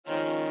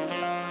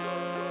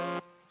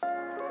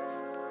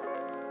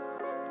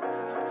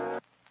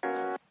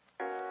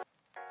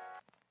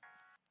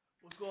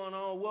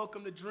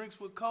welcome to Drinks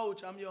with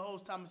Coach. I'm your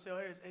host, Thomas L.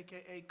 Harris,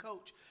 a.k.a.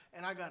 Coach.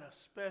 And I got a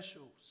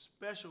special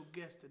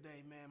guest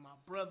today, man. My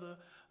brother,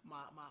 my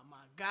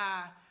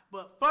guy.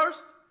 But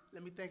first,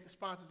 let me thank the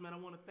sponsors, man. I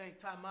want to thank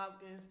Ty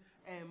Hopkins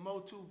and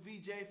Motu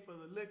VJ for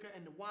the liquor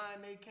and the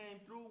wine they came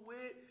through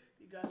with.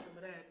 You got some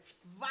of that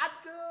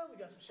vodka, we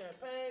got some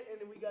champagne, and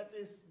then we got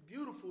this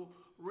beautiful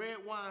red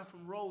wine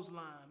from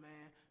Roseline,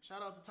 man.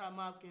 Shout out to Ty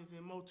Hopkins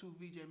and Motu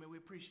VJ, man. We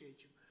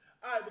appreciate you.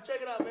 All right, but check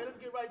it out, man. Let's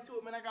get right to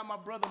it, man. I got my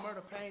brother Murda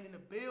in the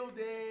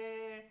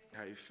building.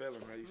 How you feeling?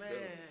 How you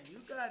feeling? Man,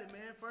 you got it,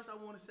 man. First, I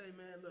want to say,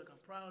 man, look,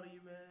 I'm proud of you,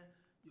 man.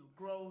 Your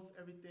growth,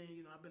 everything.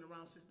 You know, I've been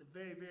around since the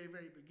very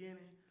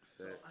beginning.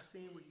 So I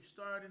seen where you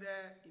started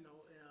at, you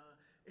know, and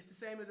it's the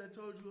same as I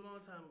told you a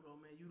long time ago,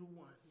 man. You the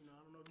one. You know,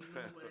 I don't know if you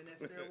remember, but in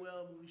that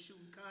stairwell when we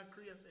shooting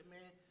concrete, I said,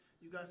 man,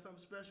 you got something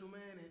special,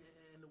 man,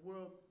 and the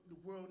world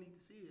need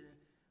to see it. And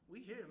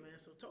we here, man.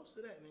 So toast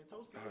to that, man.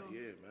 Toast to, to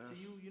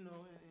you, you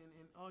know,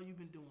 and all you've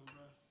been doing,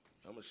 bro.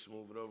 I'm gonna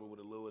smooth it over with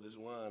a little of this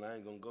wine. I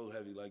ain't gonna go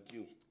heavy like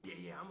you.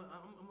 Yeah. I'm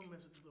gonna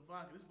mess with the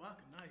vodka. This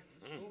vodka nice.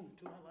 It's smooth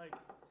too. I like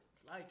it.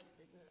 Like it.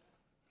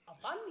 A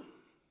bunny.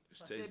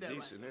 This tastes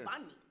decent here.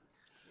 Bunny.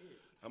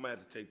 Yeah. I might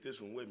have to take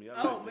this one with me.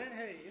 Man,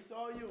 hey, it's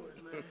all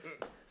yours, man.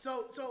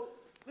 So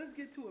let's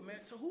get to it,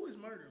 man. So who is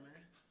Murda,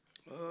 man?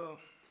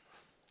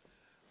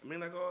 I mean,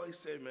 like I always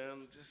say, man,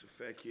 I'm just a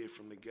fat kid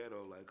from the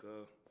ghetto. Like,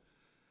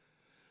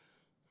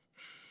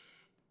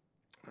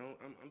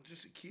 I'm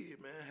just a kid,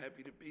 man.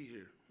 Happy to be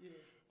here. Yeah.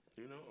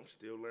 You know, I'm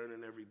still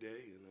learning every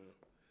day and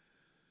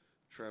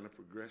trying to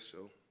progress.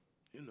 So,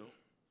 you know.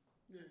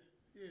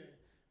 Yeah.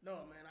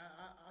 No, man,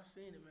 I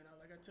seen it, man.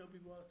 Like I tell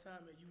people all the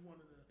time, man, you one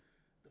of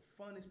the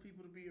funnest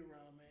people to be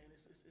around, man.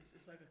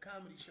 It's like a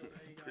comedy show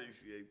that you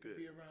appreciate that.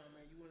 Be around,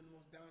 man. You one of the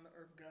most down to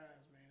earth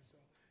guys, man.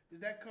 So does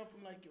that come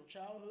from like your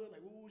childhood?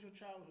 Like, what was your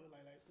childhood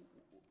like?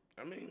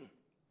 I mean,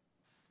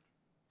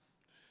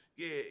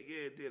 yeah,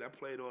 it did. I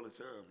played all the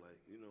time. Like,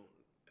 you know,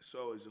 it's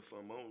always a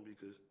fun moment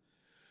because,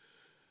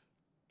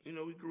 you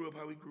know, we grew up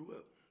how we grew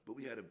up, but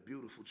we had a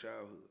beautiful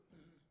childhood.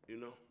 You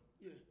know.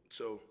 Yeah.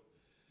 So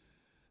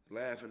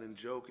laughing and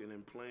joking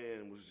and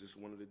playing was just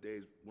one of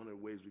the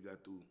ways we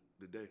got through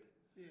the day.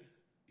 Yeah.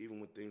 Even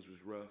when things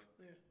was rough.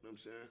 Yeah. You know what I'm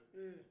saying?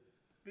 Yeah.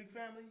 Big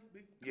family?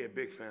 Big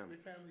family.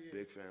 Big family, yeah.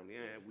 Big family.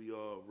 Yeah, we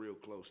all real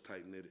close,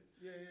 tight-knitted.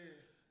 Yeah.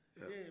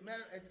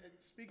 Matter,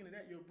 speaking of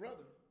that, your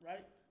brother,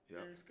 right?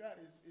 Yeah. Eric Scott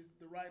is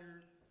the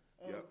writer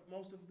of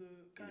most of the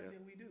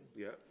content we do.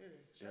 Yeah.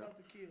 Shout out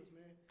to Kills,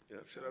 man.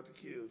 Yeah, shout out to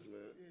Kills,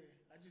 man.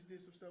 Yeah. I just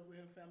did some stuff with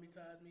him, Family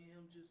Ties. Me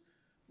and him just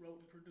wrote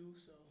and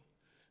produced, so...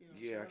 You know,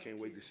 yeah, I can't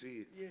wait to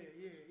see it. Yeah.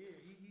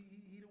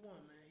 He the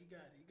one, man. He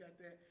got it.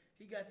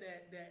 He got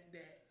that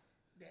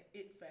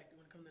it factor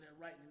when it comes to that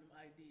writing and them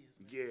ideas,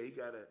 man. Yeah,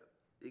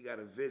 he got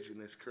a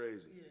vision that's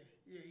crazy.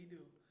 Yeah, he do.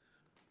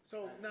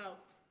 So now,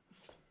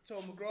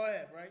 MCGRAW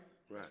Ave, right?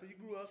 Right. That's where you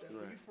grew up. That's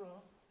where you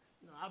from.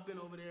 You know, I've been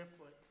over there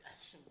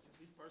since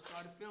we first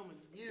started filming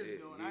years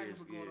ago, and I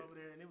remember going over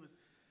there, and it's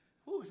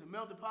a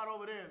melting pot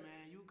over there,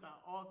 man. You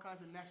got all kinds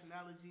of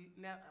nationalities,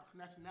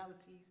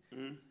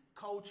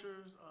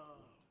 cultures.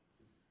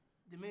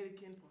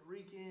 Dominican, Puerto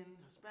Rican,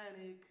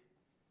 Hispanic,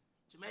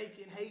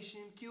 Jamaican,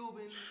 Haitian,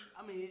 Cuban.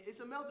 I mean,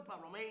 it's a melting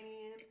pot.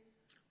 Romanian.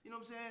 You know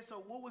what I'm saying?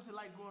 So what was it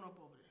like growing up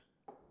over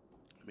there?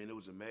 I mean, it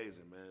was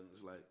amazing, man.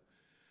 It's like,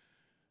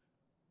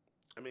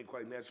 I mean,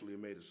 quite naturally, it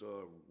made us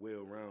all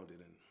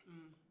well-rounded and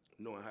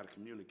knowing how to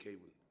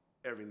communicate with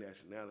every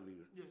nationality.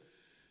 Yeah.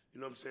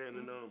 You know what I'm saying?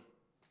 And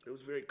it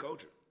was very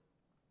cultured.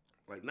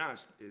 Like now,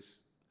 it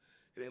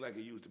ain't like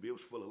it used to be. It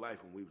was full of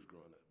life when we was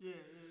growing up. Yeah.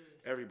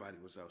 Everybody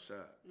was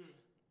outside. Yeah.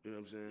 You know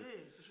what I'm saying?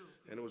 Yeah, for sure.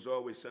 And it was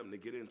always something to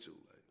get into.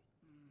 Like,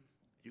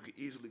 you could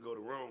easily go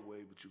the wrong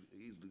way, but you could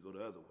easily go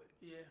the other way.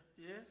 Yeah.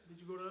 Did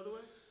you go the other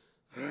way?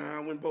 I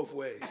went both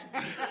ways.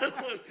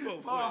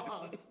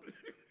 Pause.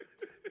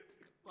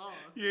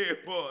 Yeah,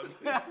 pause.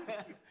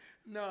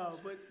 No,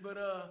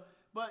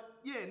 but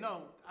yeah,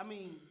 no. I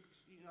mean,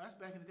 you know, that's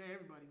back in the day.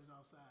 Everybody was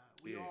outside.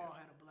 We all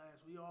had a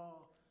blast. We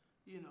all,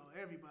 you know,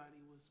 everybody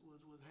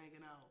was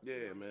hanging out. Yeah,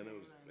 you know man,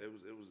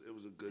 it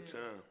was a good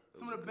time.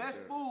 Some of the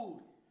best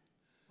food.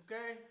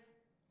 Okay?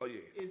 Oh,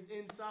 yeah. Is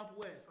in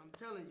Southwest, I'm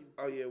telling you.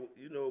 Oh, yeah,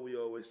 you know what we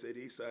always say,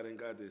 the East Side ain't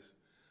got this.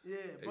 Yeah,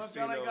 Buck,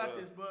 y'all ain't got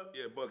this, Buck.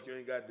 Yeah, Buck, you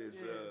ain't got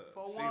this.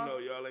 Yeah, C-No,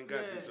 y'all ain't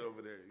got this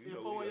over there. You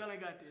know, 4-1, y'all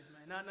ain't got this,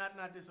 man.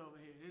 Not this over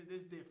here.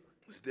 This different.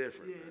 It's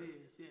different, Yeah, man. it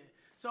is, yeah.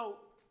 So,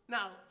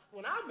 now,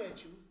 when I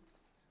met you,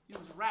 you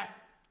was a rapper.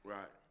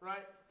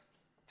 Right?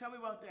 Tell me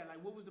about that.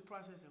 Like, what was the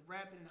process of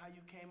rapping and how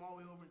you came all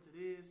the way over into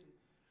this?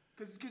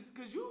 Because you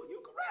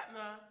can rap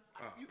now.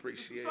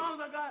 Appreciate it. Songs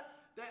I got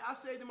that I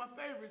saved in my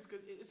favorites,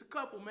 because it's a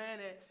couple, man,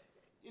 that,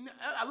 you know,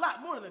 a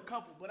lot more than a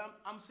couple, but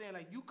I'm saying,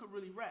 like, you could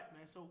really rap,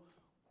 man. So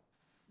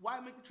why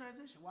make the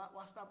transition?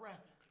 Why stop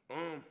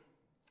rapping?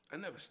 I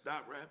never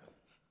stopped rapping.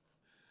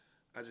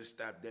 I just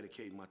stopped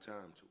dedicating my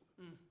time to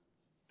it.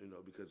 You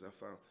know, because I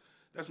found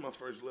that's my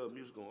first love.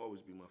 Music gonna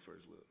always be my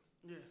first love.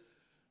 Yeah.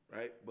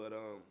 Right? But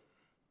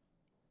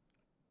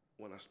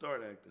when I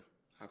started acting,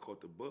 I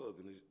caught the bug,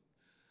 and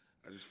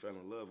I just fell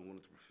in love and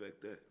wanted to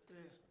perfect that.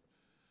 Yeah.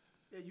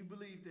 Yeah, you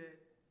believe that,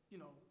 you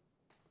know,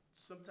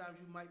 sometimes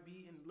you might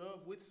be in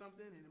love with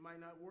something and it might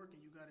not work and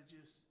you got to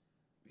just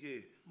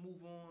move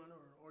on.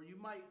 Or you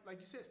might, like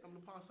you said, stumble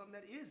upon something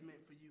that is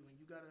meant for you and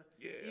you got to,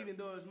 even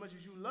though as much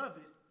as you love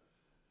it,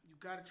 you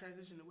got to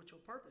transition to what your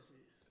purpose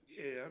is.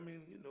 Yeah, I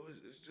mean, you know,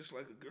 it's just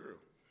like a girl.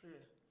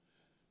 Yeah.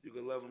 You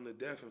can love them to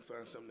death and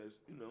find something that's,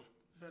 you know.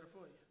 Better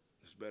for you.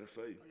 It's better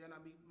for you. Or y'all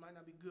might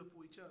not be good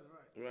for each other,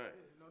 right? Right.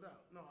 Yeah, no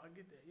doubt. No, I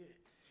get that, yeah.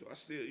 So I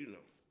still, you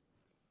know,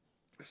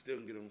 I still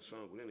can get on the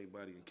song with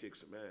anybody and kick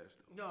some ass,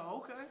 though.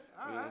 No, okay.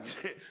 All right.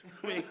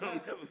 We ain't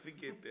gonna never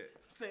forget that.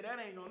 Say that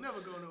ain't gonna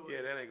never go nowhere.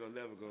 Yeah, that ain't gonna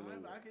never go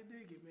nowhere. I can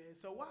dig it, man.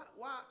 So why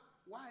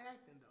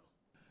acting,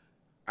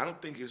 though? I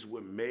don't think it's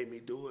what made me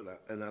do it,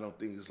 and I don't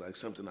think it's like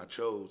something I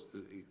chose.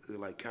 It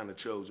like kind of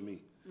chose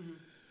me,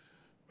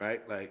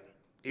 right? Like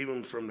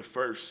even from the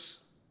first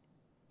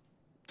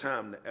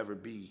time to ever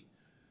be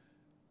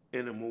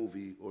in a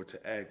movie or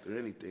to act or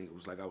anything, it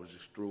was like I was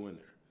just thrown in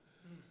there.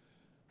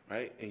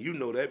 Right? And you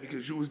know that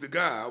because you was the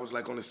guy. I was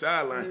like on the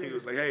sideline. Yeah. He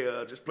was like, hey,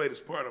 just play this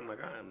part. I'm like,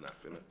 I'm not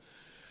finna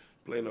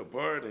play no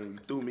part. And you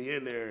threw me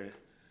in there. And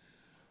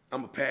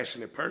I'm a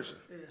passionate person,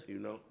 you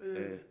know? Yeah.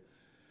 And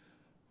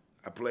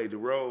I played the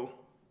role.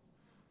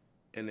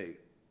 And the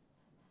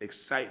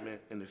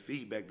excitement and the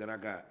feedback that I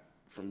got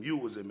from you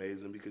was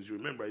amazing because you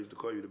remember I used to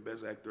call you the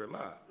best actor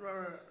alive.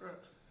 Right.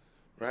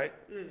 Right?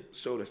 Yeah.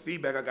 So the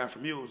feedback I got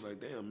from you was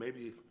like, damn,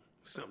 maybe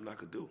it's something I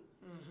could do.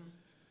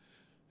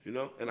 You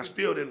know, and I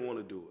still didn't want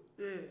to do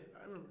it. Yeah,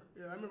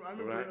 I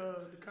remember right?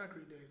 The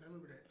concrete days. I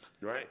remember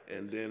that. Right,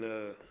 and then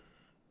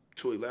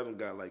 211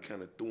 got like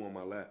kind of threw on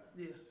my lap.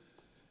 Yeah.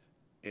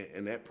 And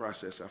in that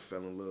process, I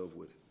fell in love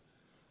with it.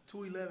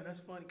 211, that's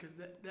funny because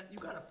that you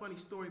got a funny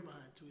story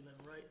behind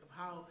 211, right? Of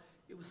how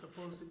it was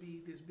supposed to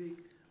be this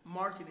big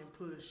marketing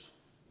push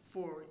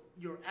for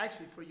your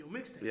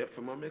mixtape. Yep,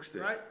 for my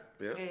mixtape. Right.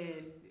 Yeah.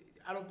 And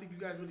I don't think you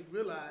guys really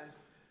realized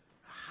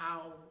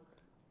how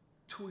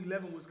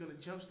 211 was gonna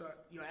jumpstart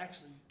your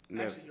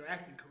your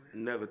acting career.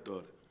 Never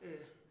thought it. Yeah.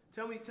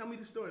 Tell me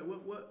the story.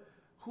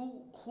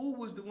 Who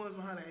was the ones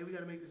behind that? Hey, we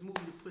gotta make this movie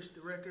to push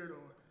the record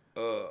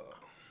or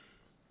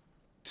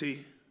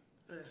T.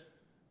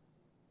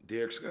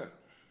 Derek Scott.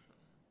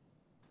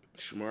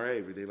 Shamar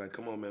Avery. They like,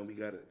 come on man, we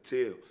gotta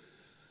tell.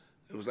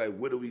 It was like,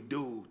 what do we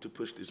do to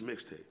push this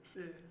mixtape?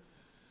 Yeah.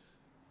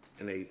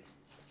 And they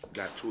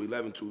got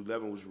 211.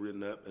 211 was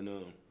written up and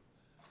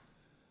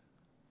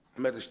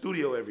I'm at the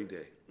studio every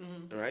day,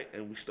 right?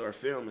 And we start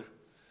filming.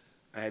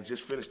 I had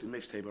just finished the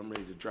mixtape. I'm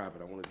ready to drop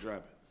it. I want to drop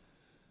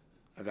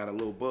it. I got a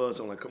little buzz.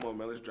 I'm like, come on,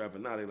 man, let's drop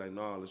it now. They're like,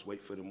 no, let's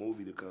wait for the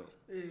movie to come.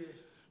 Yeah.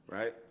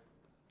 Right?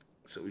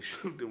 So we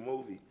shoot the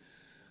movie.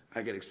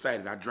 I get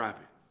excited. I drop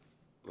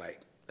it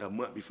like a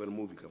month before the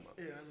movie come out.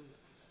 Yeah, I remember.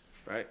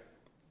 Right?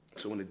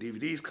 So when the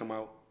DVDs come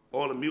out,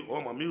 all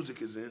my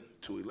music is in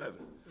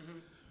 211.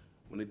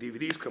 When the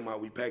DVDs come out,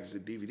 we package the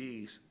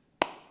DVDs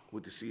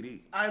with the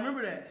CD. I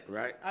remember that.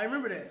 Right? I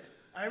remember that,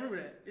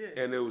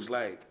 yeah. And it was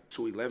like,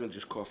 211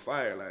 just caught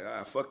fire.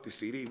 Like, fuck the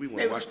CD. We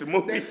want to watch the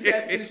movie. They was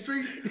asking the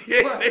streets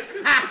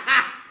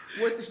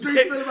what the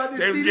streets feel about this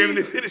CD. They was giving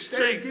it to the streets.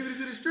 They was giving it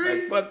to the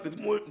streets. Like,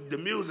 fuck the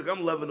music.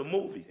 I'm loving the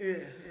movie. Yeah.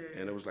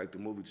 And it was like the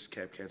movie just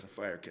kept catching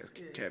fire, kept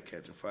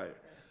catching fire.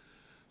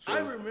 So I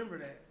remember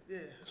that, yeah.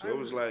 So it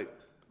was like,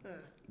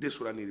 this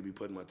is what I need to be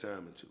putting my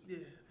time into. Yeah.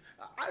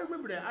 I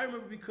remember that. I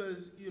remember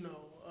because, you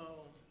know,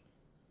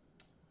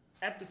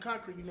 after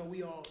Concrete, you know,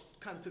 we all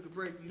kind of took a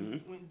break. You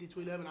went and did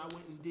 211. I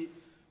went and did,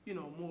 you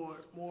know, more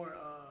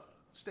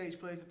stage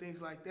plays and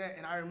things like that.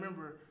 And I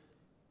remember,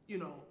 you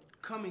know,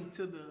 coming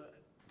to the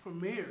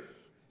premiere,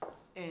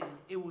 and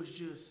it was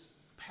just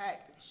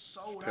packed. It was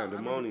sold out.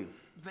 Pandemonium.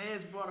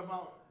 Vaz brought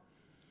about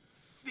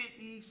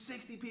 50,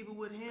 60 people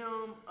with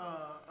him.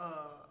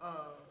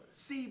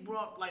 C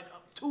brought like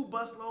 2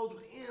 busloads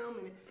with him,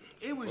 and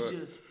it was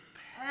just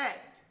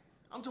packed.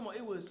 I'm talking about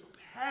it was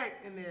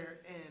packed in there,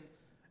 and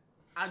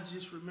I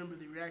just remember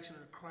the reaction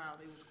of the crowd.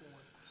 They was going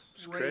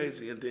It's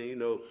crazy. And then, you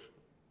know,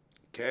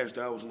 Cash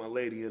Doll was my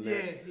lady in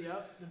there. Yeah.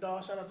 The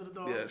dog. Shout out to the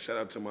dog. Yeah, shout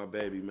out to my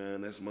baby,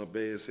 man. That's my bae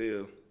as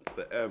hell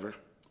forever.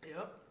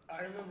 Yep. I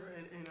remember,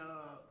 and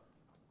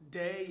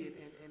Day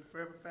and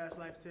Forever Fast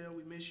Life Tale,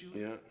 we miss you.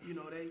 Yeah. You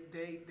know, they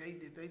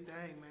did their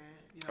thing, man.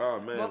 You Oh,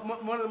 know,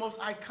 man. One of the most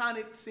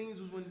iconic scenes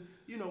was when,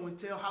 you know, when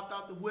Tale hopped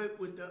out the whip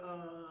with the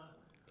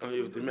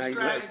with the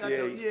strap.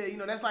 yeah. Yeah, you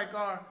know, that's like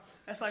our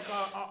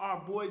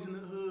boys in the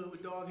hood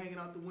with dog hanging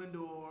out the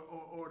window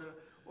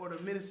or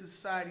the Menace to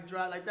Society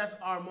drive. Like, that's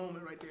our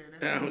moment right there.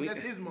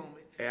 That's his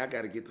moment. Hey, I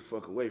got to get the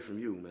fuck away from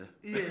you, man.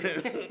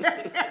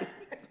 Yeah.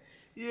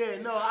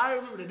 Yeah, no, I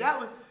remember that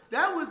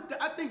was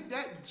I think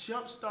that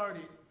jump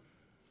started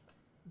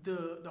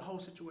the whole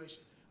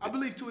situation. I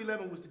believe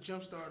 211 was the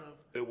jump start of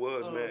it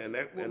was, man,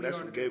 and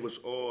that's what gave us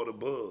all the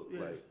bug.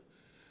 Yeah. Like,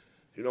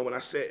 you know, when I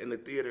sat in the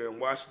theater and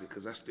watched it,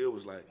 because I still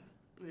was like,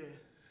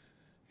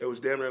 it was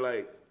damn near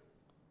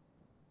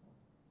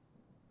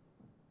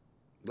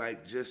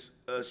like just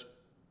us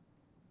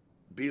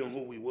being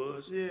who we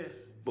was. Yeah.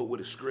 But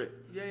with a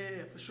script. Yeah,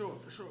 for sure.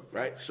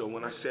 Right? So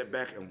when I sat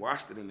back and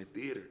watched it in the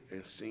theater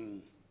and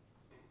seen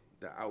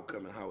the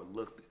outcome and how it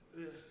looked,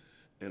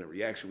 and the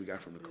reaction we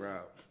got from the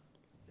crowd,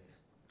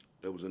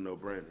 that was a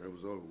no-brainer. It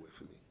was over with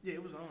for me. Yeah,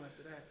 it was on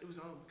after that. It was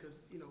on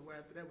because, you know, right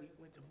after that we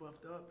went to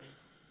Buffed Up, and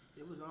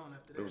it was on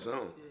after that. It was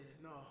on.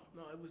 Yeah,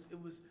 no,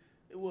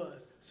 it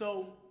was.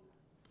 So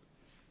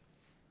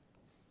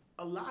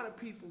a lot of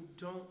people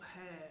don't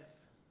have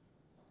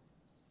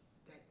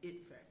that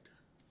it factor.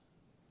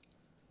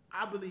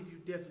 I believe you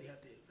definitely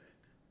have the it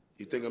factor.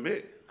 You think I'm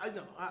it? I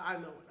know. I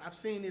know it. I've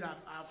seen it.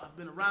 I've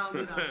been around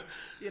it.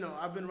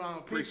 I've been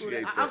around people.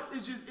 Appreciate that.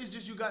 It's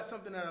just you got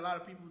something that a lot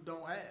of people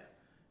don't have.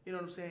 You know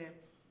what I'm saying?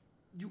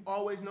 You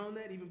always known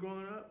that, even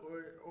growing up,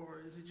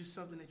 or is it just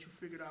something that you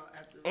figured out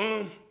after?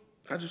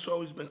 I just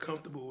always been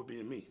comfortable with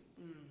being me,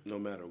 no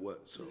matter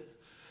what. So,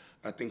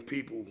 I think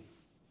people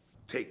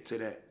take to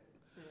that.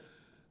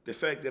 The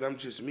fact that I'm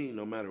just me,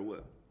 no matter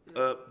what,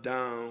 up,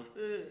 down,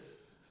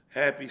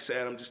 happy,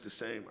 sad. I'm just the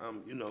same.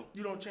 You know.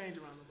 You don't change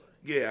around nobody.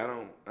 Yeah,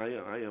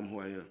 I am who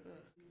I am.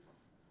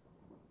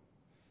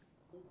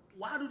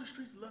 Why do the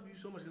streets love you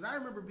so much? Because I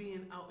remember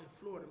being out in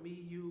Florida,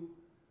 me, you,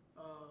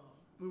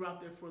 we were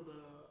out there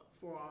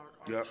for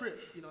our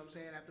trip, you know what I'm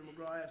saying, after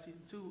MCGRAW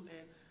season 2,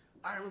 and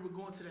I remember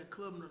going to that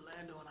club in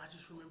Orlando, and I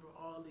just remember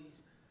all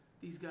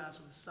these guys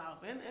from the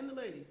South and the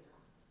ladies,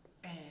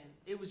 and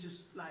it was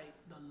just like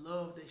the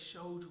love they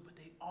showed you, but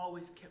they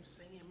always kept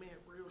saying, man,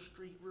 real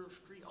street,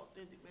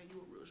 authentic, man, you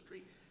a real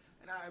street.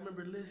 And I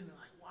remember listening,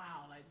 like,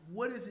 wow, like,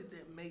 what is it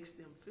that makes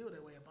them feel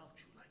that way about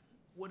you? Like,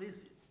 what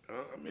is it?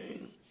 I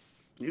mean,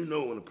 you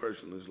know when a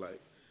person is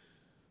like,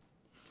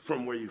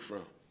 from where you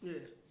from. Yeah.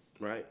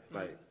 Right?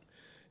 Like,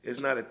 it's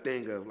not a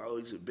thing of, like, oh,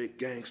 he's a big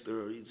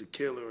gangster or he's a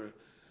killer.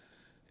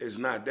 It's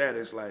not that.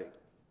 It's like,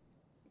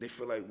 they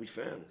feel like we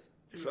family.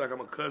 They feel like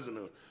I'm a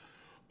cousin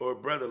or a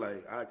brother.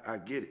 Like, I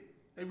get it.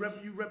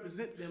 You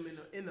represent them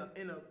in a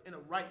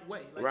right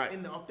way. Like, right.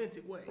 In the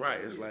authentic way.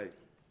 Right. It's like,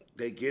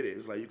 they get it.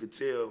 It's like you could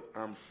tell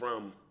I'm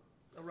from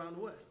around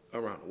the way.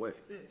 Around the way.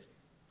 Yeah.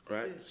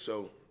 Right? Yeah.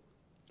 So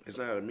it's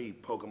not me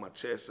poking my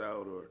chest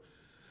out or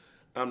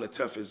I'm the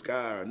toughest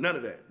guy or none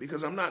of that.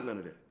 Because I'm not none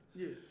of that.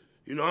 Yeah.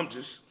 You know, I'm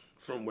just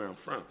from where I'm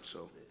from.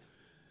 So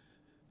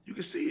you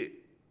can see it.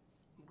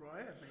 MCGRAW,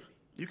 baby.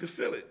 You can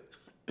feel it.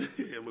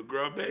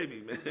 MCGRAW,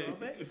 baby, man. MCGRAW,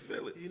 baby. You can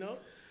feel it. You know?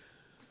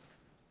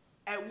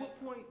 At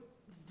what point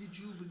did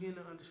you begin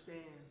to understand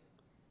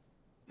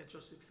that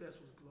your success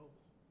was global?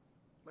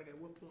 Like, at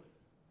what point?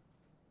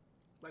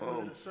 Like,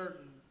 was it a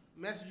certain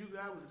message you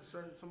got? Was it a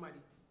certain somebody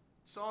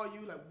saw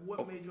you? Like,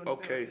 what made you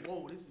understand? Like,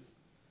 whoa, this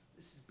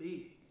is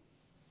big.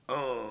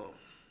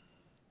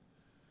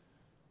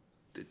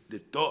 The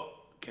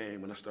thought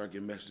came when I started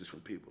getting messages from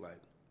people like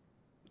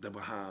the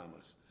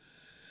Bahamas,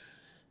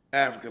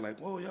 Africa. Like,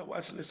 whoa, y'all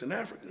watching this in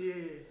Africa? Yeah.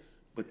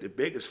 But the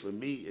biggest for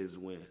me is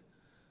when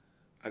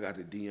I got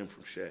the DM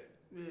from Shaq.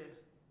 Yeah.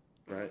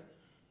 Right.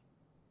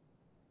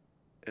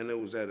 And it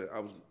was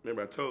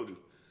remember I told you.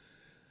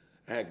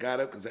 I had got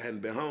up because I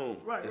hadn't been home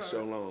in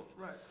so long.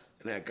 Right.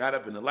 And I got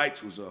up and the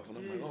lights was off. And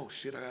I'm like, oh,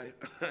 shit, I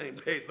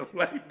ain't paid no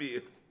light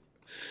bill.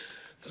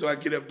 So I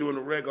get up doing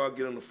the reg, I'll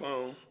get on the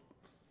phone.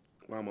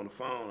 While I'm on the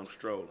phone, I'm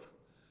strolling.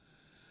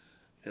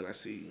 And I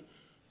see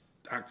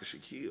Dr.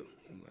 Shaquille.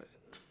 I'm like,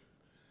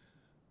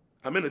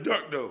 I'm in the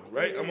dark, though,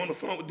 right? Yeah. I'm on the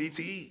phone with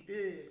DTE.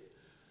 Yeah.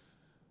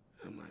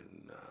 I'm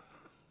like, nah.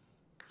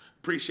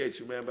 Appreciate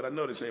you, man, but I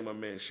know this ain't my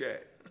man Shaq.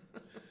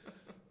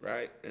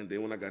 Right? And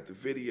then when I got the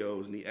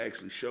videos and he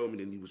actually showed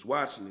me that he was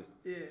watching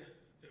it,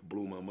 it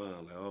blew my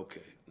mind. Like,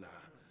 okay, nah.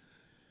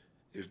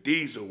 If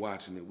these are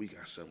watching it, we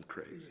got something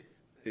crazy.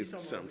 It's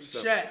something.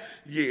 Shaq.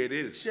 Yeah, it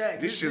is. Shaq.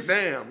 This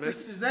Shazam.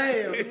 This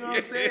Shazam. You know what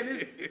I'm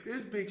saying?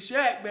 This big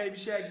Shaq, baby,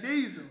 Shaq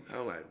Diesel.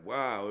 I'm like,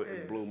 wow,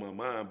 it blew my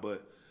mind.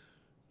 But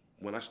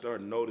when I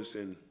started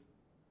noticing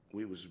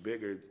we was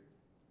bigger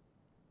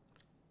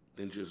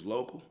than just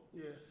local,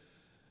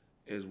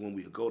 is when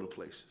we would go to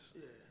places.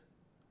 Yeah.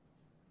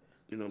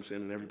 You know what I'm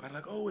saying? And everybody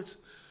like, oh, it's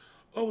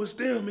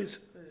them.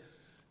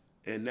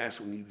 And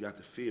that's when you got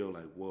to feel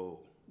like,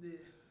 whoa,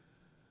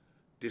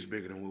 this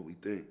bigger than what we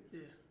think.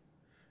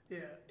 Yeah,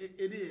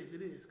 it is.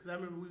 Because I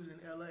remember we was in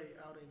L.A.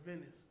 out in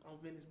Venice, on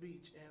Venice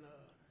Beach, and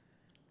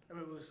I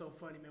remember it was so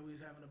funny, man. We was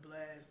having a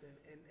blast,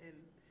 and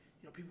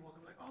you know, people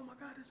walking like, oh my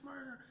God, that's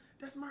murder.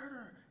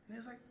 And it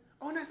was like,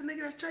 oh, and that's the nigga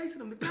that's chasing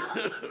him, the cop.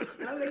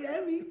 And I'm like,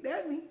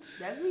 that's me.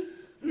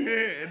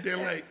 Yeah, and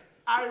then like.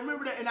 I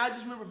remember that, and I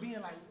just remember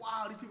being like,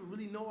 wow, these people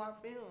really know our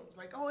films.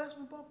 Like, oh, that's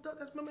from Buffed Up.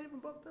 That's my man from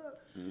Buffed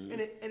Up. Mm-hmm.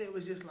 And it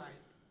was just like,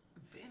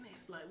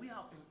 Venice, like, we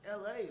out in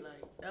L.A.,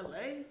 like,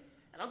 L.A.?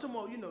 And I'm talking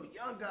about, you know,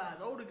 young guys,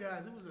 older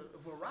guys. It was a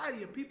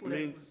variety of people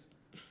that was.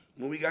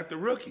 When we got the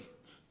Rookie,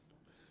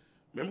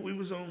 remember we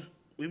was in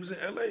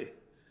L.A.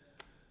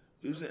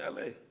 We was in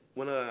L.A.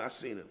 when I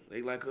seen him.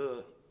 They like,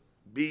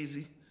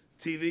 Beezy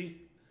TV.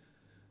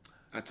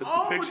 I took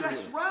the picture. Oh,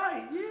 that's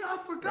right. Yeah, I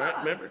forgot.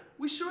 Right? Remember?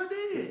 We sure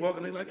did. He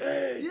walking, they like,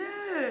 hey.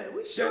 Yeah,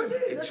 we sure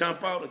did. They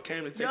jump out and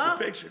came to take the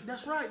picture.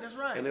 That's right.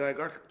 And they're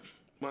like,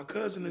 my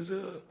cousin is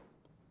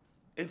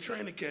in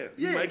training camp.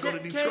 Yeah, he might go to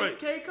Detroit.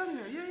 K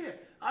Cunningham, yeah.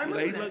 I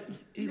remember that.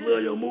 He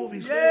love your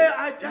movies, yeah,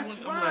 man. That's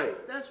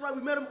right. That's right.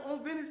 We met him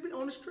on Venice Beach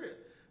on the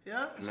strip.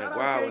 Yeah. I'm Shout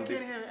like, out wow. to K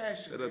Cunningham and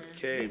Ashton. Shout out to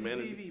K, man.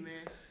 TV, man.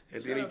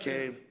 And then he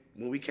came,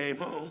 when we came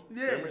home,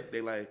 yeah. remember,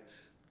 they like,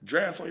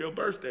 draft on your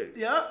birthday.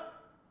 Yeah.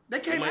 They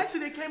came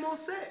they came on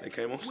set. They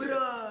came on set.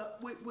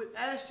 With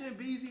Ashton,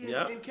 Beezy,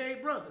 and K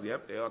brothers.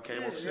 Yep, they all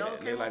came on set.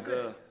 And they're like,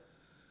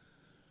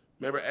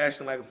 remember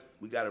Ashton, like,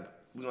 we gonna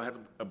have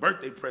a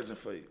birthday present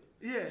for you.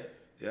 Yeah.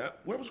 Yeah.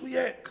 Where was we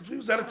at? Because we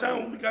was out of town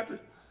when we got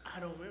I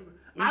don't remember.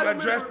 When we got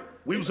drafted.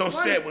 We was on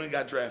set when we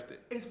got drafted.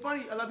 It's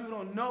funny, a lot of people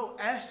don't know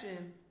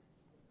Ashton.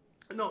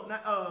 No,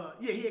 not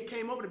he had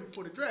came over there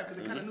before the draft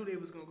because they kind of knew they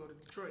was gonna go to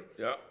Detroit.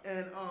 Yeah.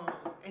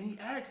 And he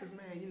asked us,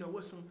 man, you know,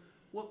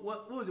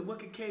 what was it? What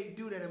could K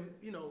do that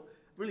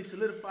really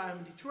solidify him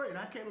in Detroit? And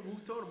I can't remember who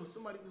told him, but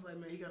somebody was like,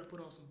 man, he got to put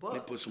on some buffs. They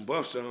put some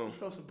buffs on.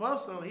 Throw some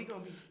buffs on. He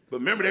gonna be. But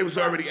remember, they was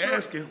already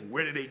asking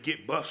where did they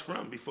get buffs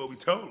from before we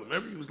told him.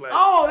 Remember, he was like,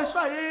 oh, that's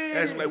right. Yeah.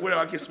 Asking like, where do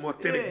I get some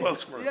authentic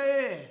buffs from?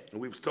 Yeah. And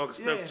we was talking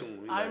stuff to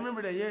him. I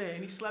remember that. Yeah,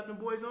 and he slapped them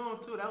boys on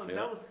too.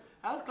 That was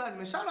classy,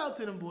 man. Shout out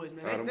to them boys,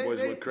 man. Them boys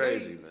went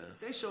crazy, man.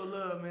 They show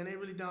love, man. They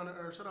really down to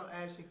earth. Shout out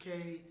Ashton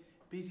K,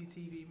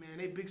 BCTV, man.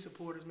 They big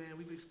supporters, man.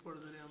 We big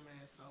supporters of them,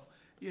 man. So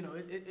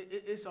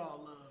it's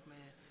all love, man.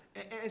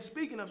 And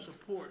speaking of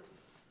support,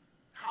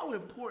 how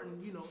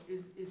important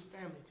is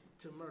family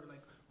to Murda?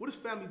 Like, what does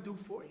family do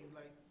for you?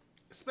 Like,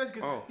 especially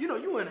because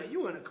you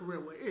in a career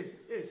where it's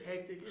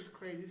hectic, it's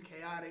crazy, it's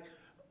chaotic.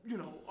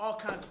 All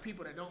kinds of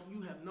people that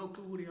you have no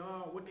clue who they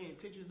are, or what their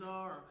intentions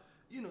are. Or,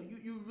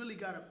 you really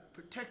gotta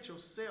protect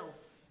yourself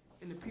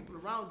and the people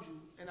around you.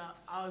 And I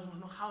always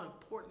want to know, how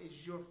important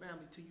is your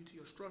family to you, to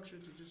your structure,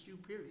 to just you,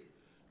 period?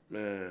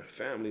 Man,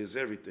 family is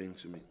everything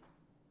to me.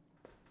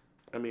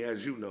 I mean,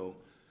 as you know,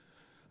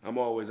 I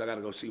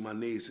gotta go see my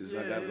nieces.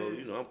 I gotta go,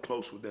 I'm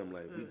close with them.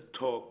 Like, we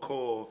talk,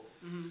 call.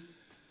 Mm-hmm.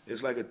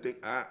 It's like a thing.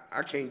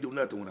 I can't do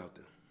nothing without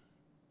them.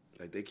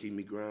 Like, they keep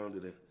me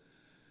grounded and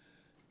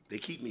they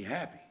keep me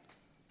happy.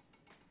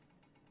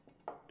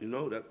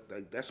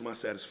 That's my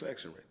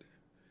satisfaction right there.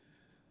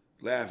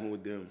 Laughing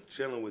with them,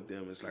 chilling with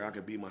them. It's like I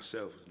can be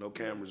myself. There's no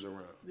cameras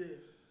around. Yeah.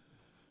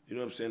 You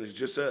know what I'm saying? It's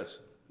just us.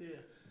 Yeah.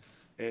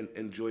 And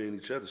enjoying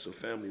each other. So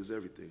family is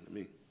everything to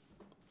me.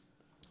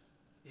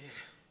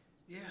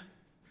 Yeah.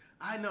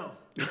 I know.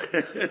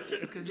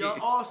 Because y'all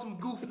all some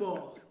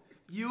goofballs.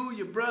 You,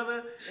 your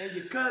brother, and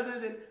your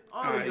cousins, and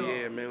all of y'all.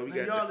 Yeah, man. We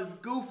got y'all is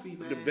goofy,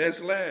 man. The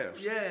best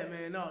laughs. Yeah,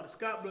 man. No, the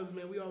Scott brothers,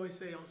 man, we always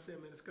say on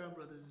set, man, the Scott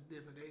brothers is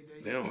different.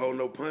 They don't hold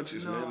no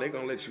punches, man. They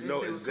gonna let you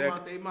know exactly. Come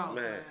out their mouth,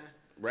 man.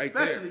 Right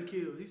Especially there.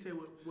 Kills. He said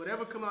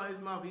whatever come out his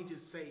mouth, he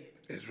just say it.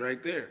 It's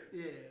right there.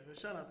 Yeah,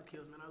 shout out to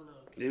Kills, man. I love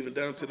it. Even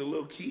down to the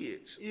little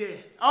kids. Yeah.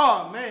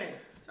 Oh, man.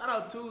 Shout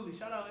out Thule.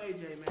 Shout out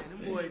AJ, man.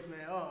 Them boys, man.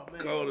 Oh, man.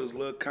 Cold as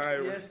little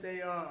Kyra. Yes,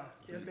 they are.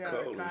 Yes, they are.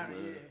 Kyra,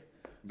 yeah.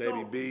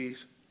 Baby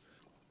bees.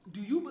 Do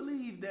you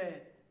believe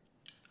that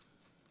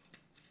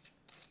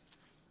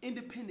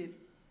independent,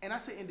 and I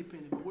say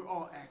independent, but we're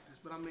all actors,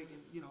 but I'm making,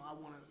 I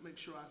want to make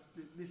sure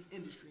this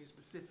industry in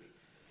specific,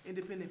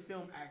 independent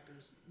film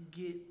actors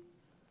get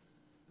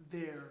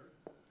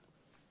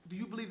do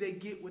you believe they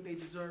get what they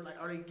deserve?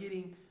 Like, are they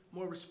getting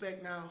more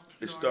respect now?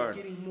 It's Are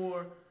starting. they getting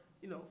more,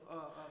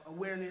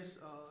 awareness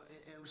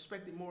and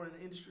respected more in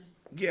the industry?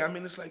 Yeah, I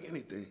mean, it's like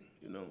anything,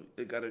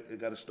 it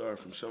gotta start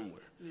from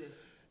somewhere.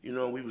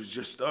 Yeah. We was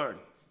just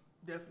starting.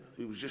 Definitely.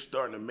 We was just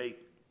starting to make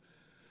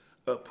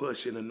a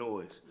push and a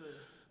noise. Yeah.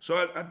 So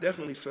I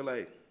definitely feel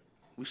like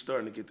we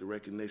starting to get the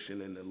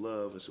recognition and the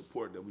love and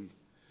support that we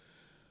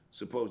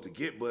supposed to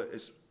get, but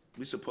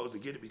we supposed to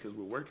get it because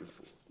we're working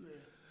for it. Yeah.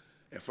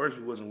 At first,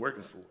 we wasn't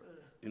working for it.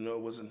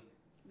 It wasn't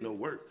no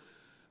work.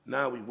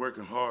 Now we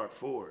working hard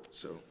for it.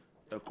 So,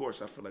 of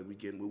course, I feel like we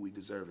getting what we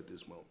deserve at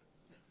this moment.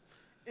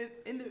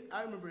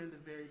 I remember in the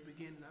very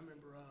beginning,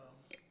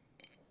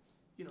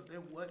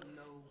 there wasn't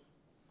no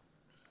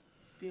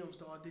films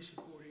to audition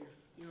for here.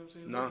 You know what I'm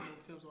saying? Nah. No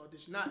films to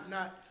audition. Not.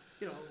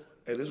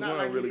 Hey, this not one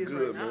like really it is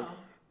good, right man. now.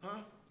 Huh?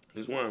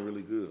 This one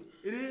really good.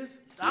 It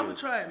is? Yeah. I'm gonna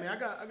try it, man.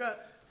 I got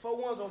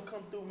 4-1 gonna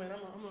come through, man.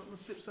 I'm gonna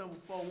sip something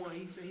with 4-1.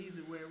 He said he's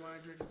a red wine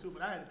drinker too,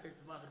 but I had to taste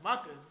the vodka. The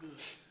vodka is good.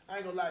 I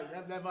ain't gonna lie to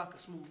you. That vodka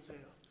smooth as hell.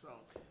 So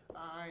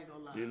I ain't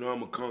gonna lie.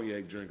 I'm a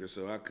cognac drinker,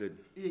 so I couldn't.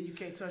 Yeah, you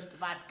can't touch the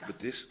vodka. But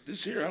this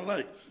here I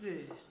like. Yeah.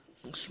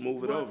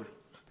 Smooth it over.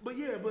 But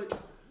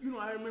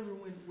I remember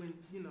when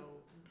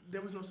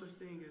there was no such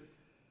thing as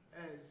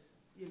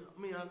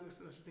I mean, no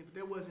such thing, but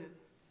there wasn't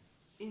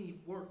any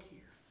work here,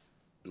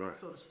 right,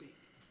 so to speak.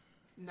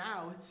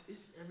 Now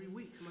it's every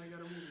week somebody got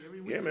a movie. Every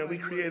week. Yeah, man, we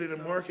created a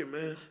market,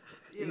 man.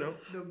 Yeah,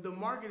 the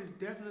market is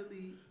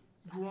definitely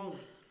growing.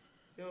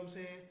 You know what I'm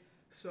saying?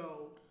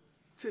 So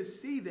to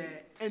see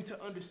that and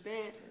to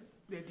understand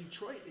that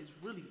Detroit is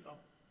really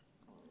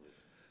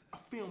a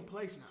film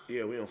place now.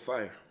 Yeah, we on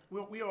fire.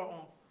 We are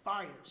on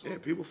fire. So yeah,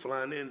 people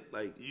flying in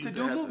like you to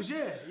do movies.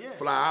 Yeah.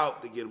 Fly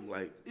out to get them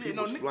like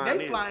people flying in.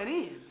 They flying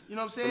in. You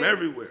know what I'm saying? From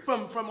everywhere.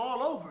 From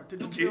all over to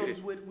do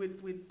films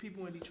with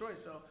people in Detroit.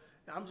 So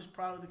I'm just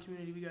proud of the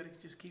community. We got to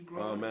just keep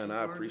growing. Oh, man,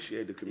 I working.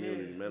 appreciate the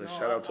community, man. And no,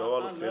 shout out to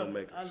all the love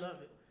filmmakers. it. I love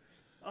it.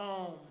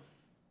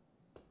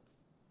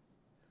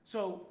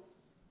 So,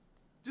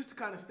 just to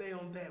kind of stay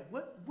on that,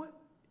 what's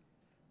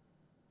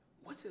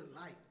it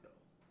like, though,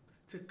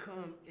 to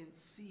come and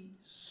see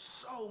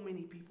so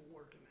many people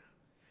working now?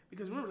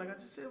 Because remember, like I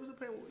just said, it was a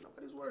pain.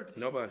 Nobody's working.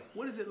 Nobody.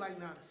 What is it like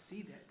now to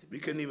see that? We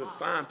couldn't even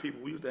find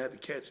people. We used to have to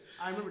catch.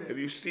 I remember that. If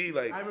you see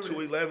like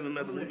 211 and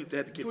nothing, we used to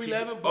have to get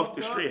people off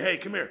the street. Hey,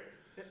 come here.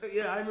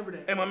 Yeah, I remember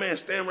that. Hey, my man,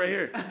 stand right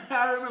here.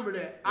 I remember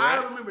that. Right?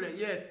 I remember that,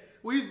 yes.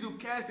 We used to do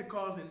casting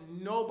calls and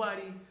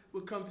nobody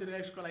would come to the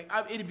extra call. Like,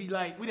 it'd be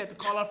like, we'd have to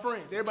call our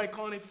friends. Everybody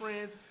calling their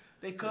friends,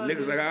 they cousins.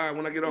 Niggas like, all right,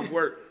 when I get off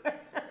work,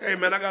 hey,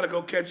 man, I got to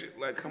go catch it.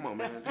 Like, come on,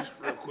 man, just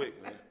real quick,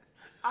 man.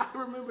 I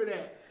remember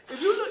that. If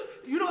you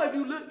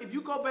look, if you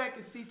go back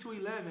and see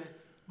 211,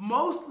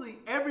 mostly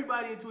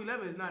everybody in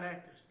 211 is not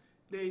actors.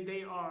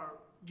 They are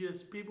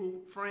just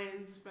people,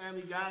 friends,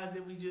 family, guys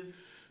that we just.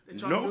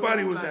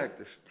 Nobody was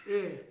actors.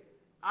 Yeah.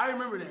 I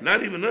remember that.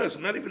 Not even us.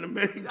 Not even the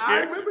main character.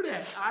 I remember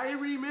that.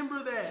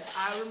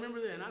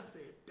 And I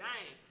said, dang.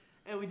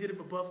 And we did it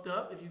for Buffed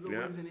Up. If you go, we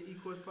was in the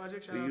E-Course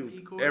project. Shout out to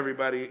E-Course.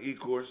 Everybody in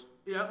E-Course.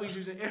 Yeah, we was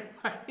using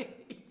everybody in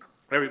E-Course.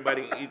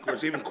 Everybody in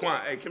E-Course. Even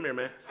Quant. Hey, come here,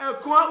 man.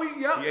 Quant,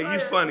 yeah,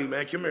 he's funny,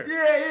 man. Come here.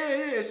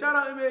 Yeah. Shout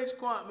out MH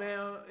Quant,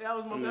 man.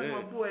 That's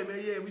my boy,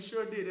 man. Yeah, we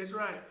sure did. That's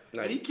right.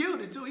 Like, and he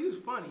killed it, too. He was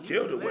funny. He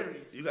was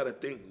hilarious. You got to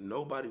think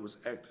nobody was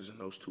actors in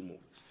those two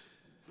movies.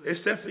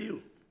 Except for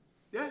you.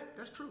 Yeah,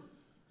 that's true.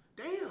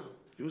 Damn.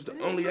 You was the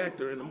only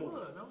actor in the movie.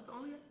 I was the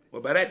only actor.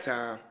 Well, by that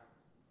time.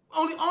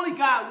 Only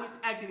guy with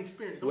acting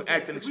experience. With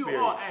acting experience. We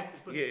were all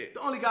actors, but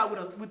the only guy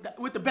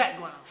with the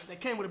background.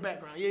 That came with a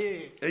background.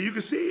 Yeah. And you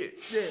can see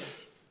it. Yeah.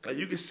 Like,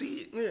 you can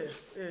see it.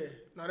 Yeah.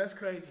 No, that's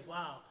crazy.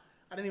 Wow.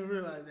 I didn't even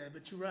realize that,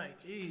 but you're right.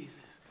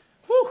 Jesus.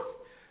 Whew.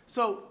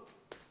 So,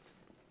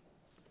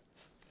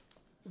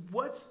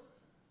 what's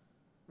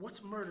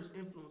Murda's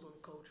influence on the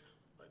culture?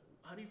 Like,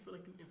 how do you feel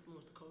like you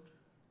influence the culture?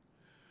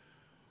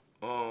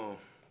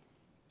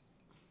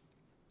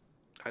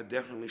 I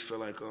definitely feel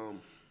like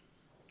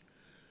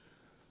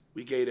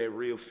we gave that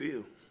real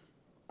feel.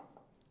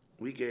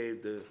 We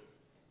gave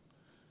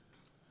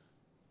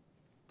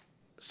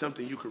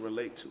something you can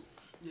relate to.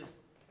 Yeah.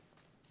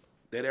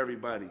 That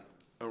everybody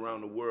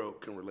around the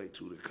world can relate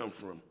to, that come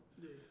from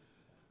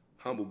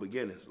humble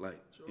beginnings. Like,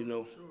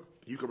 you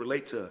can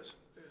relate to us.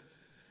 Yeah.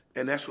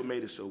 And that's what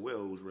made it so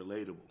well. It was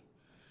relatable.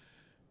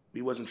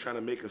 We wasn't trying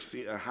to make a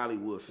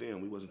Hollywood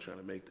film. We wasn't trying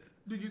to make that.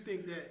 Do you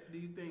think that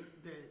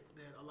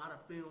a lot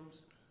of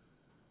films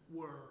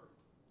were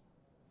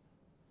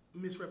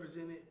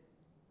misrepresented?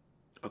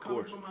 Of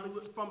course. From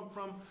Hollywood, from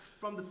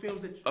the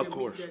films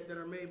that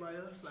are made by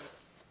us, like.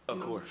 Of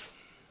course.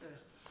 Yeah.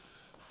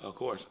 Of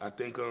course. I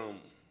think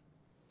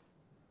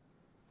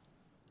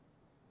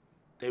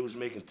they was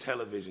making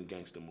television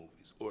gangster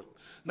movies, or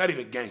not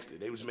even gangster.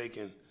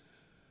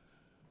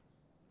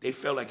 They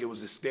felt like it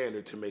was a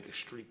standard to make a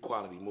street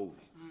quality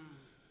movie. Mm.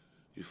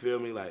 You feel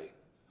me? Like.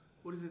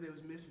 What is it that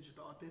was missing? Just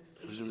the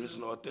authenticity? It was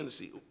missing the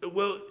authenticity.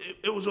 Well,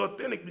 it was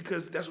authentic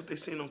because that's what they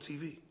seen on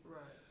TV.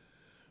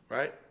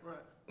 Right?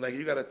 Like,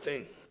 you got to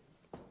think.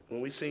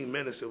 When we seen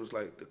Menace, it was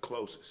like the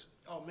closest.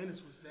 Oh,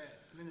 Menace was that.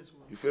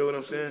 You feel what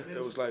I'm saying?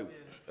 It was like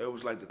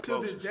the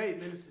closest. To this day,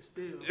 Menace is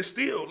still. It's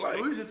still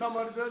like. We was just talking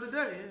about it the other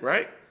day. Yeah.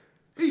 Right?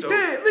 He's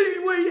dead. Leave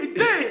him where he's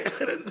dead.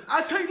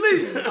 I can't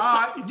leave him. All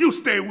right. You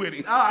stay with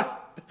him. All right.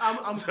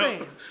 I'm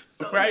saying.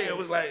 So, right? It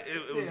was like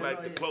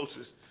the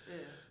closest.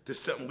 To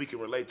something we can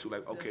relate to,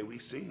 like, okay, we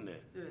seen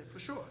that. Yeah, for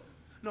sure.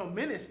 No,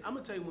 Menace, I'm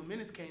going to tell you, when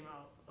Menace came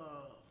out,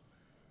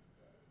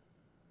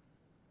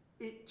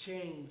 it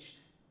changed.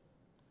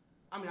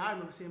 I mean, I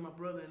remember seeing my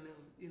brother and them,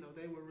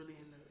 they were really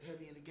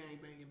heavy in the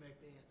gangbanging back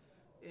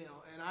then.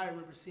 And I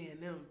remember seeing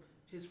them,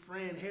 his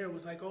friend hair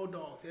was like old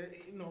dogs.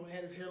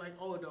 Had his hair like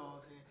old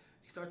dogs. And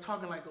he started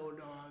talking like old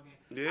dog.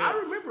 And I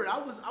remember it. I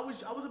was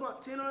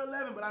about 10 or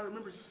 11, but I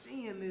remember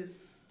seeing this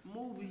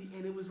movie,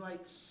 and it was like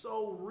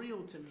so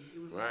real to me.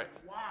 It was like,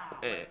 wow,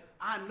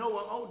 I know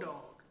an old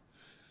dog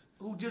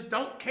who just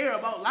don't care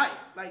about life,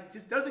 like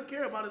just doesn't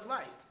care about his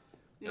life,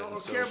 or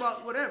care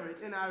about whatever.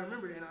 And I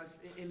remember that,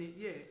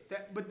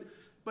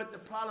 but the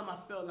problem I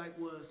felt like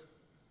was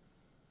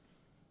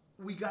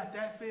we got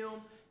that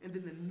film, and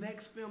then the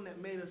next film that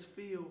made us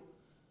feel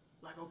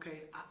like,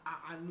 okay,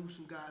 I knew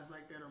some guys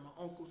like that, or my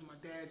uncles, my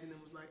dads, and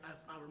it was like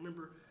I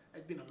remember.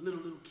 As being a little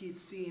kid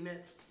seeing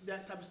that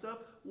type of stuff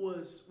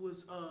was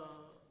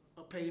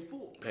a Paid in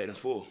Full. Paid in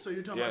Full. So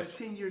you're talking about a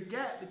 10-year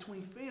gap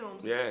between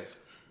films. Yes.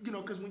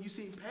 Because when you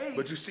see Paid.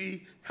 But you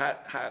see how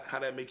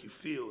that make you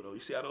feel though.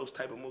 You see how those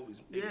type of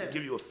movies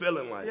give you a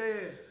feeling like.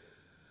 Yeah.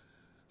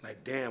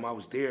 Like, damn, I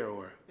was there,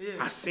 or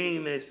I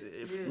seen this.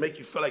 It make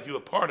you feel like you're a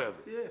part of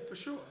it. Yeah, for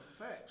sure.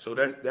 Fact. So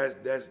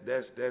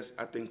that's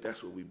I think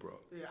that's what we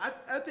brought. Yeah,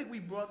 I think we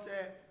brought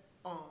that.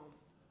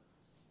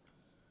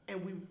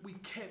 And we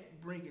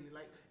kept bringing it.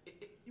 Like,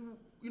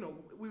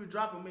 we were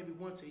dropping maybe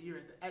once a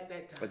year at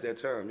that time. At that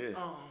time,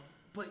 yeah.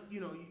 But,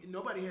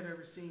 nobody had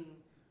ever seen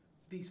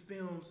these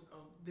films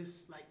of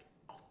this, like,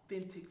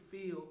 authentic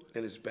feel.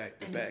 And it's back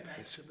to back.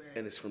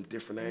 And it's from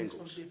different angles.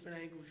 It's from different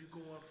angles. You're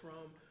going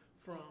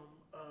from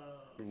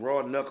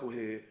raw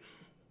knucklehead.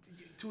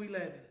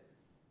 211.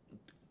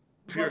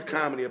 Pure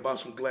comedy about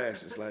some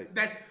glasses, like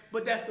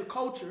But that's the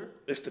culture.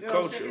 It's the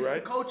culture, right?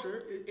 It's the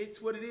culture.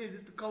 It's what it is.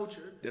 It's the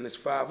culture. Then it's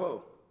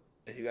 5-0,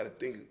 and you got to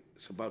think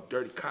it's about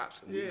dirty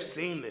cops, and we've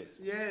seen this.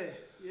 Yeah.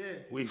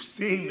 We've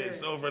seen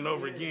this over and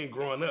over again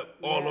growing up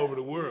all over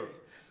the world.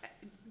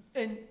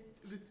 And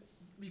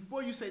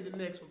before you say the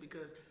next one,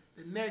 because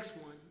the next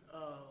one,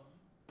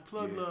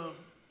 Plug Love,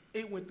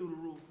 it went through the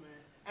roof, man.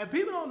 And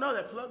people don't know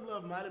that Plug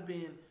Love might have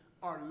been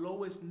our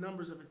lowest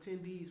numbers of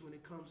attendees when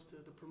it comes to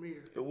the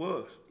premiere. It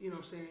was. You know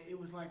what I'm saying? It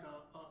was like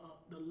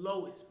the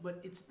lowest, but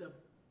it's the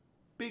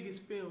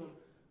biggest film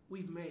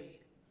we've made.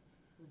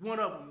 One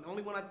of them. The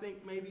only one I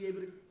think may be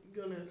able to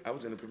I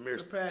was in the premiere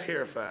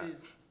terrified.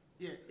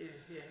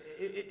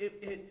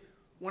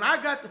 When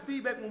I got the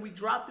feedback when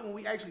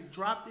we actually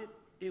dropped it,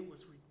 it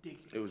was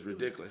ridiculous. It was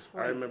ridiculous.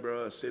 I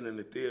remember sitting in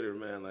the theater,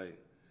 man, like,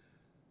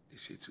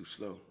 this shit too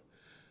slow.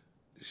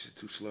 This shit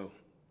too slow.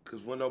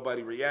 Because when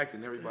nobody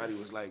reacted, everybody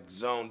was like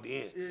zoned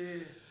in. Yeah.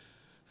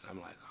 And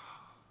I'm like,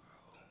 oh,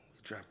 we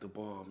dropped the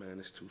ball, man.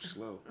 It's too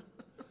slow.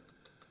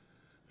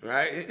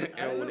 Right?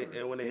 And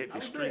when it hit the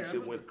streets,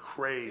 it went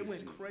crazy. It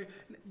went crazy.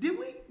 Did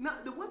we?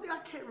 Not the one thing I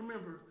can't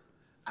remember.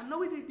 I know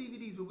we did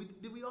DVDs,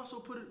 but did we also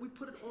put it? We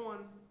put it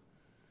on.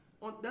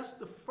 That's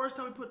the first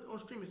time we put it on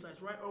streaming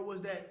sites, right? Or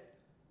was that?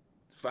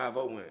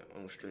 5-0 went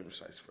on streaming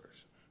sites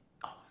first.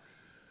 Oh.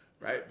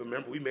 Right? But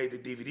remember, we made the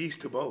DVDs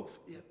to both.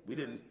 Yeah. We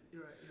didn't.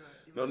 You're right.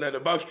 Know nothing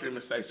about streaming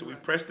sites, so we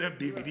pressed up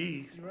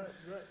DVDs. You're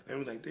right. And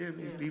we're like, damn,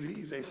 these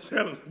DVDs ain't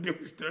selling. Then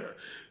we start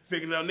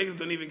figuring out niggas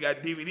don't even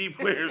got DVD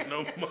players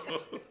no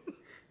more.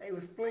 They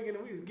was flinging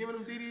them. We was giving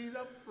them DVDs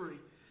up for free.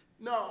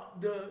 No,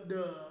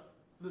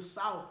 the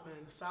South, man,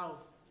 the South,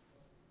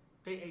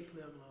 they ate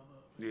Plug Love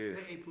up. Yeah.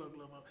 They ate Plug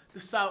Love up. The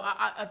South,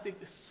 I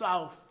think the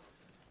South,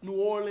 New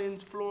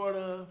Orleans,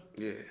 Florida,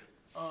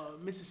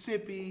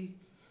 Mississippi,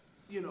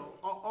 you know,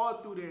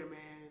 all through there,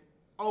 man.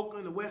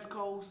 Oakland, the West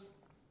Coast.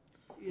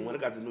 When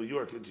it got to New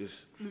York, it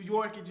just... It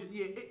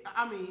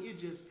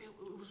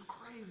was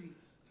crazy.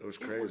 It was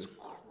crazy. It was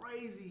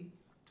crazy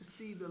to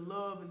see the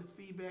love and the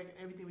feedback and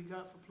everything we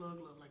got for Plug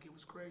Love. Like, it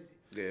was crazy.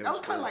 Yeah, that was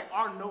kind of like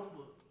our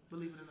Notebook,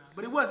 believe it or not.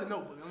 But it wasn't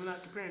Notebook. I'm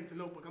not comparing it to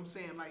Notebook. I'm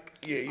saying, like,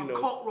 a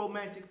cult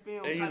romantic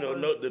film. And,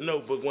 The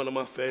Notebook, one of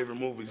my favorite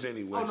movies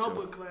anyway. Oh,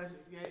 Notebook, classic.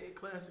 Yeah,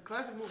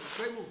 classic movie.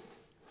 Great movie.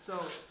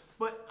 So,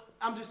 but...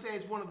 I'm just saying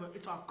it's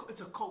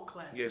a cult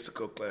classic. Yeah, it's a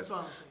cult classic. That's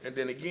all I'm saying. And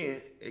then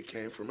again, it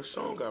came from a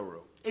song I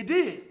wrote. It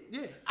did,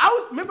 yeah.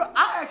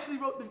 I actually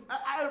wrote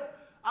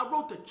I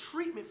wrote the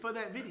treatment for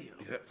that video.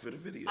 Yeah, for the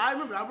video. I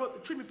remember I wrote the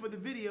treatment for the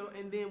video,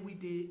 and then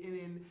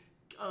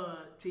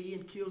T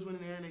and Kills went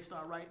in there and they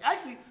started writing.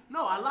 Actually,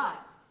 no, I lied.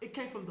 It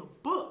came from the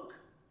book.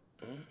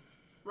 Mm-hmm.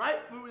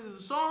 Right? Remember, there was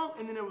a song,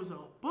 and then there was a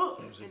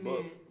book. There was a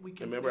book.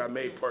 Remember, I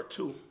made part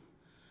 2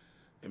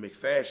 in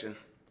McFashion.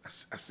 I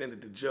sent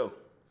it to Joe.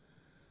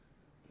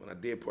 When I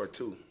did part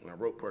 2, when I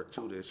wrote part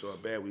 2, they saw how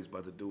bad we was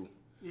about to do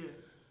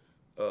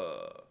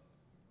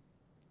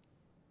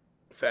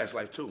Fast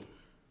Life 2.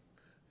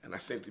 And I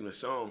sent him the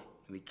song,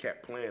 and he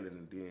kept playing it,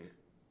 and then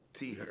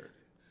T heard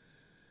it.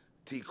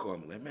 T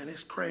called me like, man,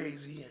 it's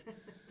crazy.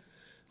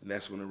 And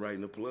that's when the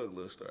writing of Plug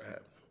Love started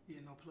happening.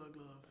 Yeah, no, Plug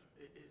Love,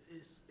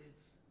 it's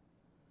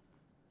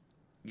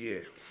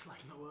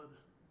like no other.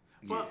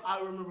 But I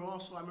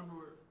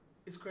remember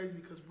it's crazy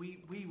because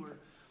we were,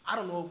 I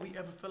don't know if we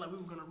ever felt like we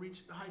were gonna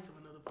reach the heights of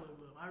another Plug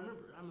Love. I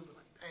remember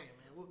like, damn,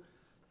 man,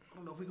 I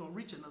don't know if we're gonna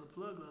reach another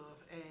Plug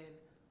Love. And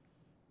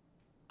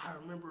I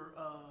remember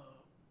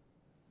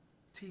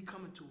T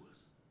coming to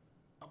us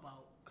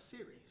about a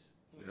series,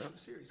 a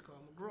series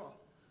called MCGRAW.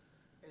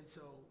 And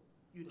so,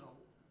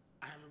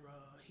 I remember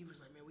he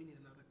was like, man, we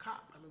need another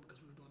cop. I remember because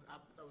we were doing, I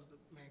was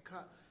the main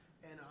cop.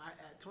 And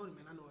I told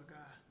him, man, I know a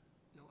guy,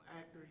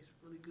 actor, he's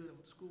really good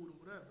at school and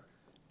whatever.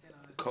 And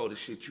cold as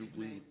shit you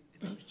bleed.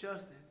 His name was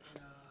Justin.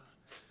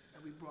 And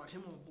we brought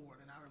him on board,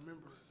 and I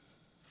remember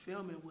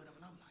filming with him,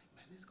 and I'm like,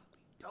 man, this is gonna be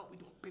dope. We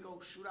doing big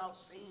old shootout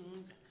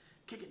scenes and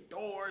kicking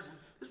doors, and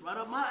it's right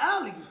up my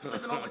alley.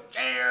 Flipping over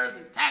chairs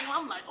and tackling.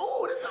 I'm like,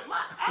 oh, this is up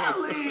my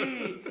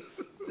alley.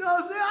 You know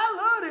what I'm saying? I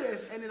love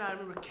this. And then I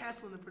remember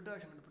canceling the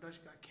production. When the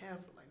production got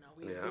canceled, like, now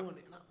we ain't doing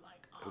it. And I'm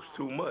like, oh. It was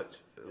too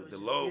much. The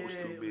load was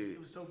too big. It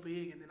was so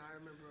big, and then I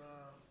remember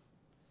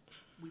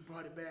we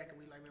brought it back, and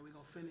we like, man, we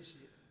gonna finish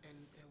it, and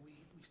we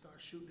started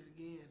shooting it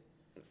again.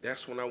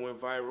 That's when I went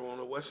viral on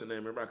the Western name.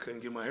 Remember, I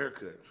couldn't get my hair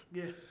cut.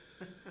 Yeah.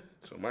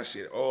 So my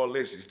shit, all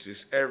this is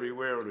just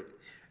everywhere on it.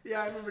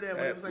 Yeah, I remember that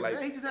one. It was like,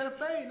 hey, he just had a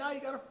fade. Now he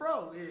got a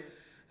fro. Yeah.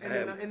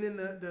 And then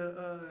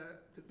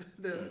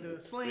the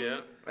sling.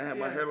 Yeah. I had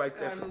my hair like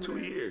that for 2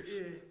 years.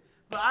 Yeah.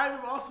 But I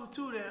remember also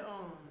too that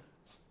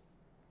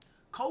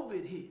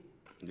COVID hit.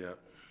 Yeah. You know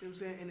what I'm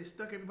saying? And it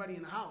stuck everybody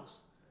in the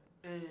house.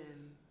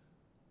 And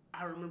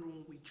I remember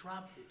when we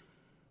dropped it,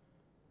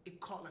 it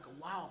caught like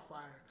a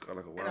wildfire. And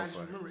I just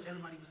remember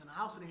everybody was in the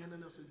house and they had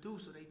nothing else to do,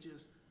 so they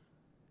just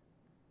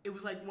it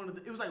was like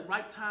it was like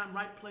right time,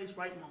 right place,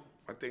 right moment.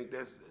 I think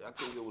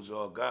it was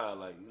all God.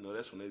 Like, you know,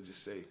 that's when they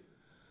just say,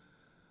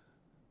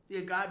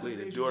 yeah, God leave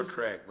the door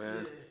crack,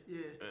 man.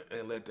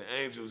 And let the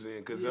angels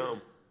in, cause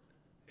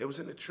it was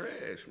in the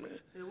trash, man.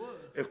 It was.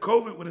 If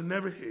COVID would have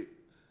never hit,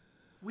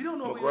 we don't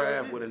know.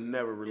 MCGRAW would have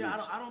never released.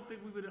 Yeah, I don't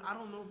think we would. I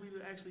don't know if we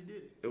actually did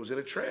it. It was in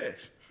the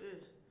trash.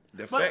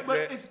 Yeah.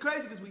 But it's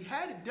crazy because we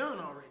had it done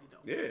already,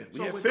 though. Yeah, we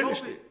had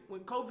finished it.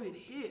 When COVID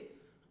hit,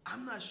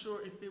 I'm not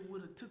sure if it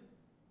would have took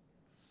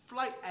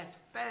flight as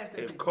fast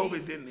as if it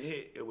COVID didn't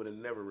hit, it would have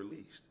never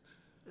released.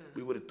 Yeah.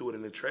 We would have threw it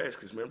in the trash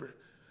because remember,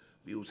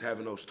 we was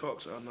having those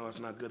talks. Oh no, it's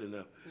not good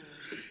enough.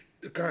 Yeah.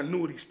 The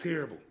continuity's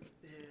terrible.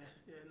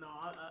 No,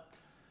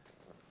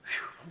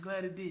 I'm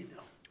glad it did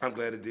though. I'm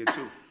glad it did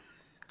too.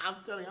 I'm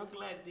telling you, I'm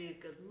glad it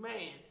did because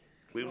man,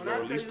 we was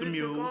gonna release the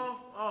mule.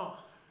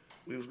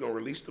 We was gonna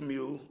release the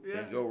mule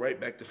and go right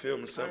back to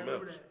filming something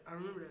else. I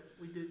remember that.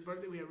 We did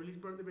birthday. We had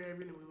released birthday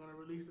baby, and we were gonna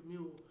release the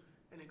mule.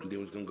 And then we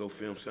was gonna go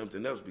film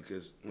something else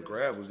because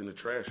MCGRAW was in the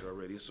trash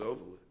already. It's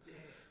over with. Yeah,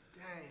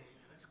 dang,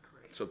 that's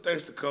crazy. So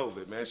thanks to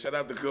COVID, man. Shout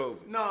out to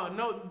COVID.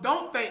 No,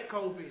 don't thank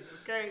COVID.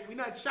 Okay, we're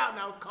not shouting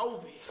out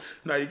COVID.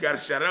 No, you gotta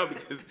shout out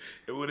because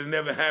it would have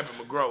never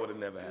happened. MCGRAW would have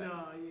never happened.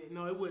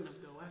 No, it wouldn't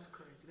have though. That's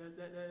crazy.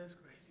 That's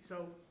crazy.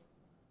 So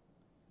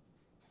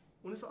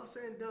when it's all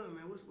said and done,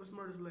 man, what's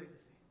Murda's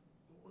legacy?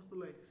 What's the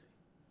legacy?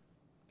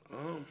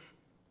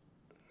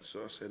 It's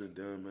all said and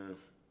done, man.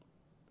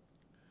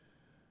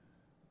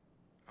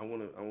 I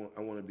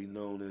wanna be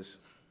known as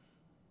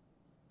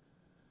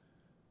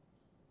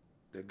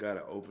that guy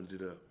that opened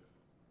it up.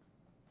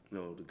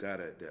 No, the guy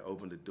that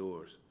opened the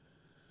doors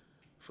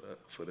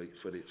for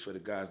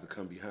the guys to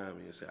come behind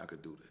me and say I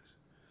could do this.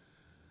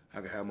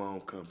 I could have my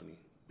own company.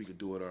 We could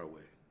do it our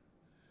way.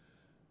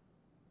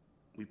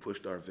 We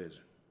pushed our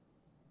vision.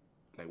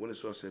 Like when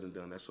it's all said and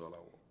done, that's all I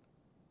want.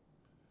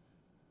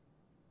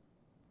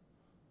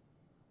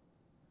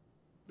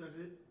 That's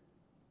it?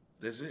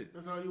 That's it.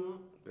 That's all you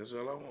want? That's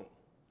all I want.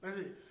 That's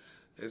it?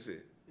 That's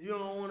it. You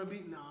don't want to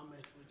be? No, I'm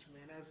messing with you,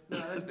 man. That's it.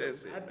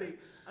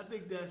 I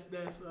think that's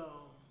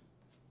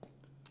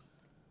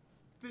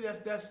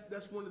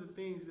one of the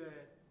things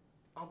that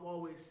I've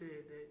always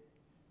said that,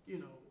 you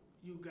know,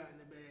 you got in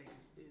the bag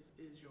is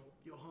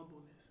your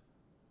humbleness.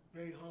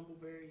 Very humble,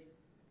 very,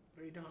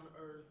 very down to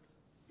earth.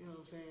 You know what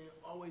I'm saying?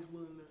 Always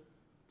willing to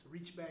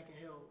reach back and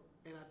help.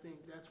 And I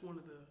think that's one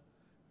of the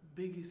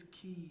biggest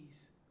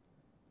keys,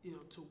 you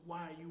know, to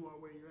why you are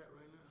where you're at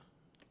right now.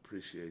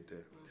 Appreciate that.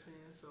 You know what I'm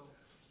saying? So,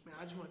 man,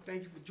 I just want to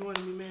thank you for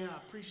joining me, man. I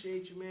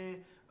appreciate you,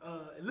 man.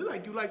 It looked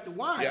like you like the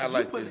wine. Yeah, I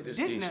like this. This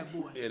dent decent. In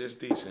that boy. Yeah, this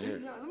decent here.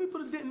 Yeah, let me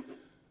put a dent in.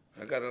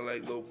 I got a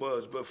like little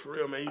buzz, but for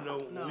real, man, you know,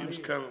 when we was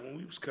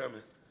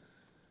coming,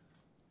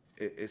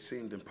 it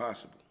seemed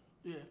impossible.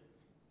 Yeah.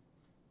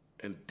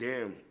 And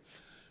damn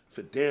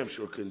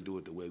sure couldn't do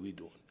it the way we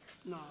doing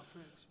it. No,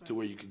 thanks. To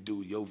where you could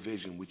do your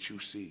vision, what you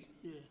see.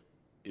 Yeah.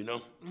 You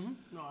know? Mm-hmm.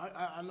 No,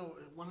 I know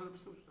 100% what you're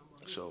talking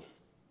about. So,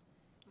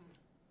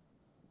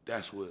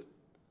 that's what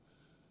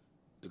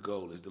the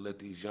goal is, to let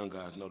these young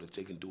guys know that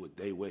they can do it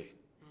their way.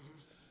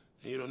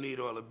 Mm-hmm. And you don't need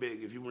all the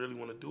big. If you really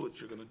want to do it,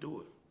 you're going to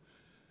do it.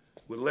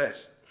 With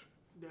less.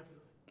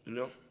 Definitely. You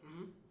know?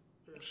 Mm-hmm.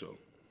 Yeah. So.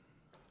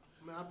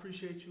 Man, I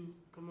appreciate you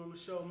coming on the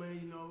show, man.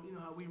 You know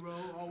how we roll.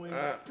 Always.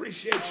 I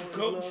appreciate you,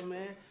 Coach. Love,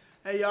 man.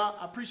 Hey, y'all,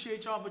 I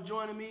appreciate y'all for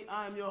joining me.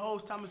 I am your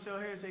host, Thomas L.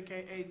 Harris,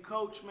 a.k.a.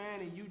 Coach, man,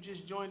 and you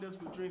just joined us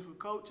with Drinks with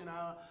Coach, and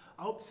I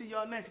hope to see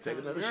y'all next time.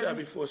 Take another shot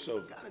before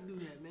so. Gotta do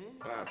that, man.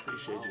 I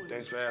appreciate you.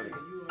 Thanks for having me.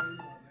 You already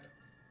know, man.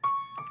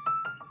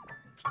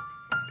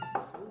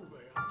 This is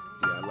over.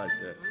 Yeah, I like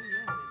that.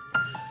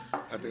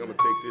 I think I'm going to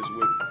take this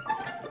with me.